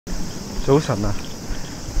早晨啊！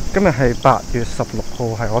今日係8月16號，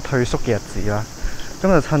係我退宿嘅日子啦。今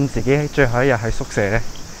日趁自己最後一日喺宿舍呢，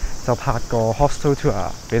就拍個 hostel tour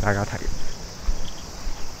俾大家睇。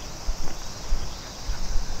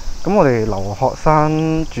咁我哋留學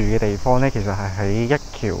生住嘅地方呢，其實係喺一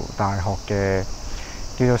橋大學嘅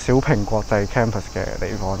叫做小坪國際 campus 嘅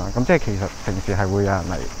地方啦。咁即係其實平時係會有人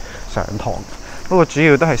嚟上堂，不過主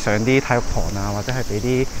要都係上啲體育堂啊，或者係俾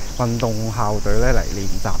啲運動校隊咧嚟練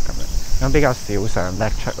習咁樣，咁比較少上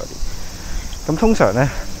lecture 嗰啲。咁通常咧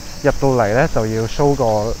入到嚟咧就要 show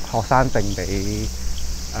個學生證俾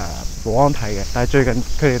保安睇嘅，但係最近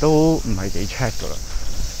佢哋都唔係幾 check 噶啦，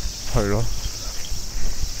係咯。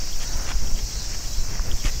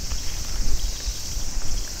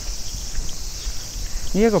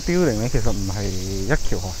呢一個 building 咧其實唔係一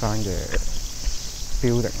橋學生嘅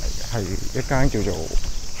building 嚟嘅，係一間叫做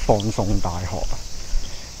放送大學啊，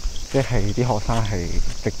即係啲學生係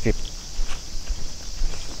直接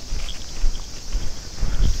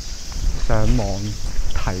上網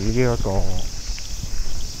睇呢一個。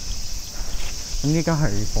咁呢間係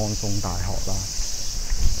放送大學啦，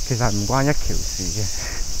其實係唔關一橋事嘅。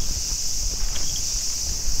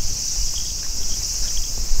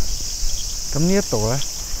咁呢一度咧，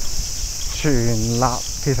全立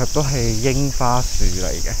其實都係櫻花樹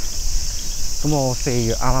嚟嘅。咁我4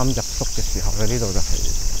月啱啱入宿嘅時候咧，呢度就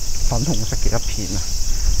係粉紅色嘅一片啊。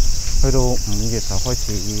去到5月就開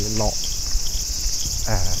始落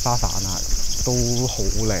花瓣啦，都好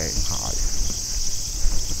靚下嘅。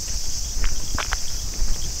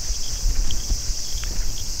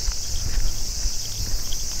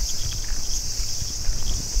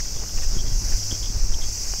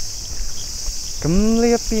咁呢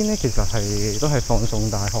一邊咧，其實都係放送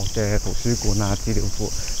大學嘅圖書館啊、資料庫。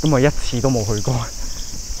咁我一次都冇去過。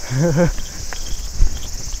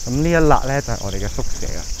咁呢一笪咧就係我哋嘅宿舍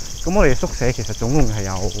啦。咁我哋宿舍其實總共係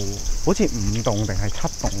有好似5棟定係7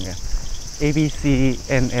棟嘅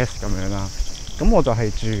A、B、C、N、S 咁樣啦。咁我就係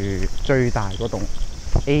住最大嗰棟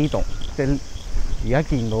A 棟，即係而家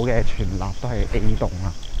見到嘅全立都係 A 棟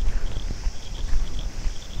啦。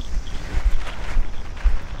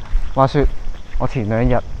話說，我前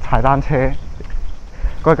2日踩單車，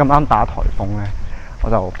嗰日咁啱打颱風咧，我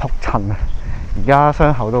就仆親啊！而家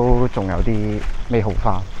傷口都仲有啲未好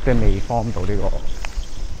返，即係未放到呢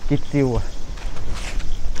個結焦啊！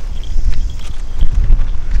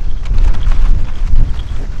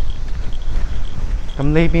咁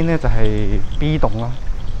呢邊咧就係 B 棟啦，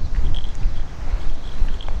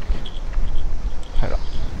係啦。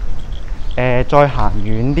再行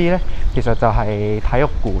遠啲咧，其實就係體育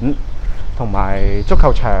館同埋足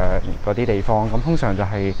球場嗰啲地方，咁通常就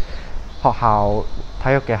係學校體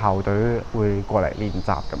育嘅校隊會過嚟練習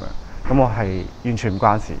咁樣，咁我係完全唔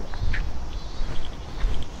關事。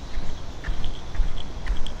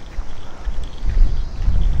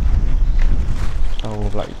就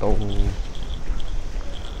嚟到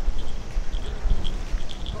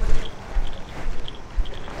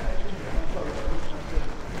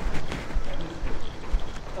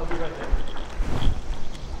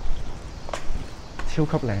超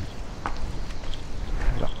級靚，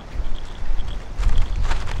係啦。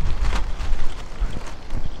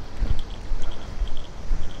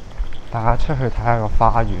大家出去睇下個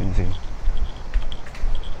花園先。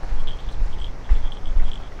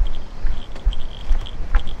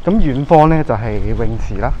咁遠方呢就係泳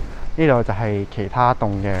池啦，呢度就係其他棟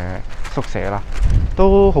嘅宿舍啦，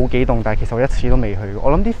都好幾棟，但係其實我一次都未去過。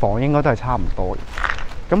我諗啲房應該都係差唔多嘅。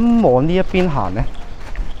咁往呢一邊行呢，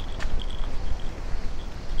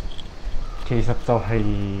其實就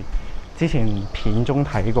係之前片中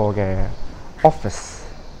睇過嘅 office。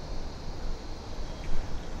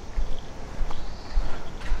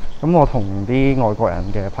咁我同啲外國人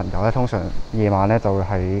嘅朋友咧，通常夜晚咧就會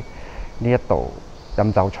喺呢一度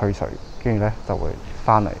飲酒吹水，跟住咧就會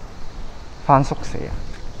翻宿舍。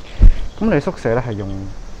咁你宿舍咧係用，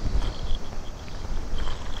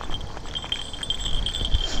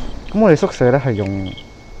我哋宿舍咧係用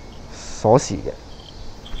鎖匙嘅。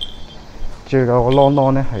仲有個啷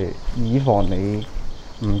啷咧係以防你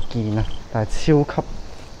唔見啊，但係超級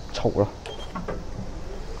嘈咯。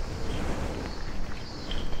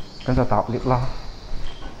咁就搭 lift 啦。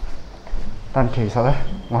但其實咧，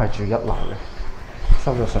我係住1樓嘅，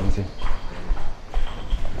收咗信先。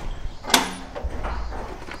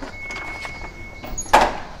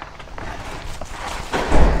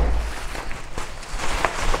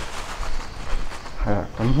係啊，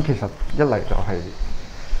咁其實一嚟就係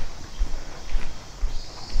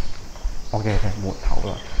我嘅門口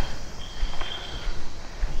啦。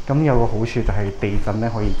咁有個好處就係地震咧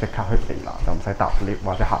可以即刻去避難，就唔使搭 lift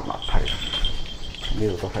或者行樓梯。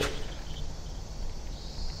呢度都係。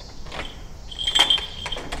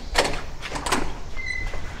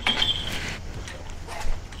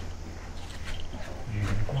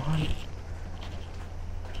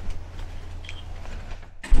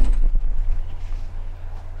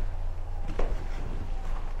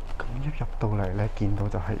一入到嚟咧，見到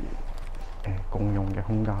就係共用嘅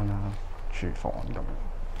空間啦，廚房咁樣。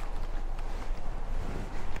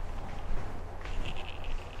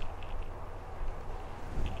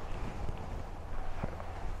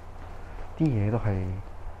啲嘢都係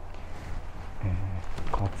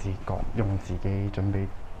各自各用自己準備。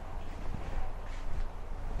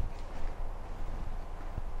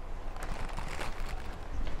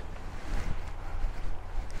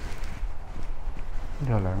呢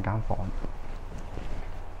度有2間房，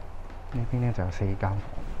呢邊咧就有4間房。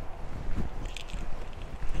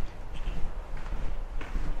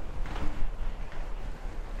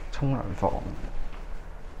沖涼房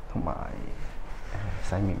同埋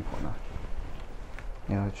洗面盤啦，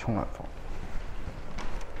呢個沖涼房。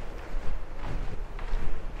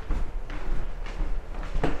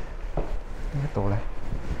呢一度咧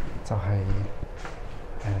就係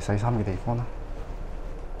洗衫嘅地方啦，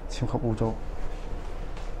超級污糟。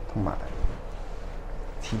同埋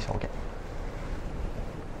廁所嘅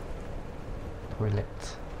toilet，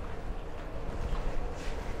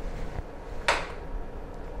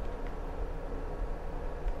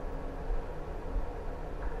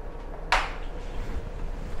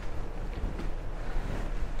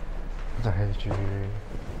 就係住呢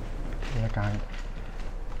一間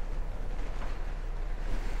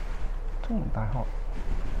中文大學。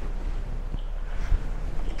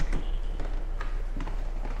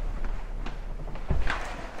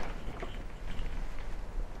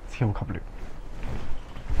超級亂，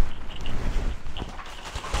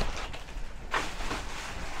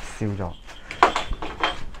燒咗。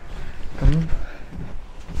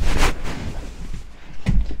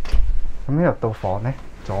咁一入到房咧，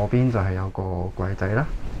左邊就係有個櫃仔啦，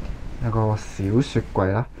有個小雪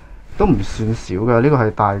櫃啦，都唔算少㗎。呢個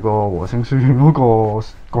係大過和聲書院嗰個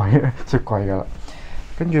雪櫃㗎啦。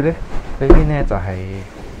跟住咧，呢邊咧就係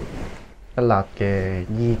一立嘅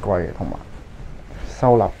衣櫃同埋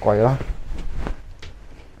收納櫃啦，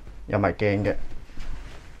有埋鏡嘅。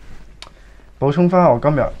補充翻我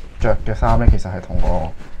今日着嘅衫咧，其實係同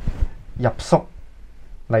我入宿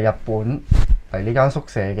嚟日本嚟呢間宿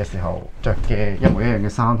舍嘅時候着嘅一模一樣嘅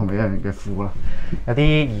衫同埋一樣嘅褲啦，有啲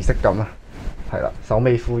儀式感啊，係啦，首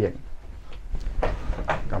尾呼應。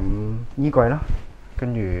咁衣櫃啦，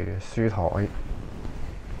跟住書台，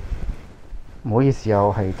唔好意思啊，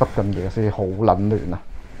我係執緊嘢，所以好撚亂啊。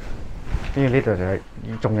跟住呢度就係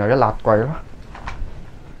仲有一立櫃啦，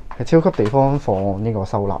係超級地方放呢個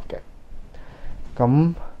收納嘅。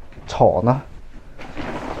咁床啦，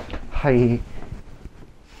係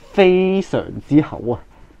非常之厚啊！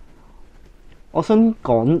我想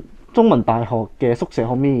講中文大學嘅宿舍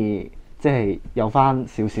可唔可以即係有翻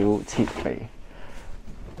少少設備？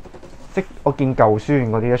即我見舊書院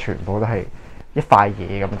嗰啲咧，全部都係一塊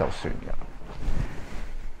嘢咁就算㗎。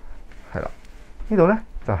係啦，呢度咧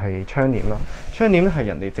就係窗簾啦。窗簾咧係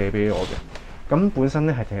人哋借俾我嘅，咁本身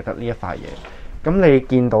咧係淨係得呢一塊嘢。咁你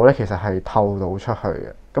見到咧，其實係透到出去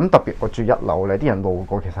嘅。咁特別我住1樓咧，啲人路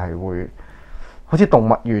過其實係會好似動物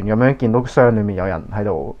園咁樣，見到箱裡面有人喺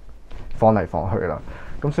度放嚟放去啦。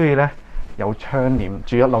咁所以咧有窗簾，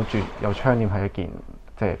住1樓住有窗簾係一件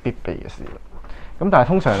即係必備嘅事啦。咁但係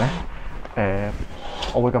通常咧，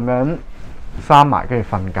我會咁樣閂埋跟住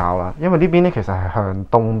瞓覺啦，因為呢邊咧其實係向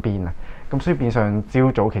東邊啊。咁所以變相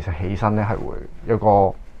朝早其實起身咧係會有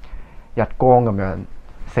個日光咁樣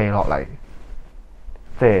射落嚟，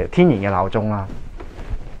即係天然嘅鬧鐘啦。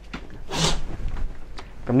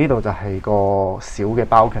咁呢度就係個小嘅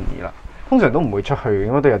balcony 啦，通常都唔會出去，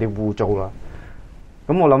應該都有啲污糟啦。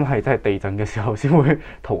咁我諗係真係地震嘅時候先會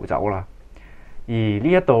逃走啦。而呢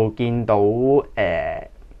一度見到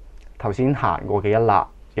頭先行過嘅一粒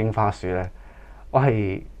櫻花樹咧，我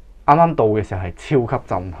係啱啱到嘅時候係超級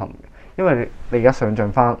震撼嘅，因為你而家想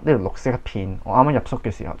像翻呢度綠色一片，我啱啱入宿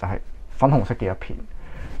嘅時候就係粉紅色嘅一片，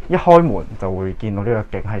一開門就會見到呢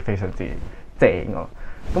個景係非常之正㗎。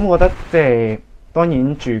咁我覺得即係當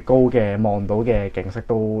然住高嘅望到嘅景色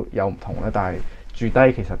都有唔同啦，但係住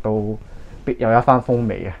低其實都別有一番風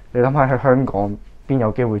味嘅。你諗下喺香港邊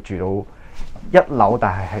有機會住到1樓，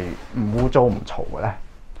但係唔污糟唔嘈嘅咧？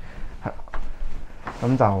係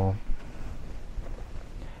咁就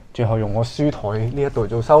最後用我書台呢一度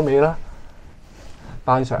做收尾啦，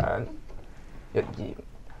班上1、2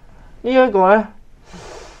呢一個咧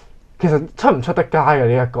其實出唔出得街嘅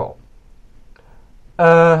呢一個？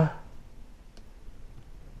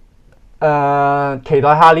期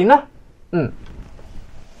待下年啦。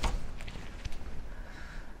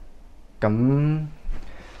咁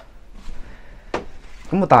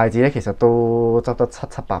個帶子咧，其實都執得七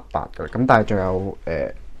七八八㗎。咁但係仲有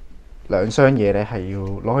2箱嘢咧，係要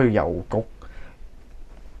攞去郵局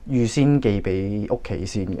預先寄俾屋企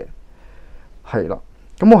先嘅。係啦，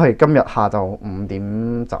咁我係今日下晝5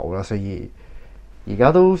點走啦，所以而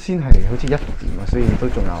家都先係好似1點啊，所以都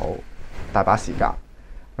仲有大把時間。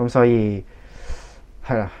咁所以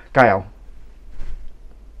係啦，加油！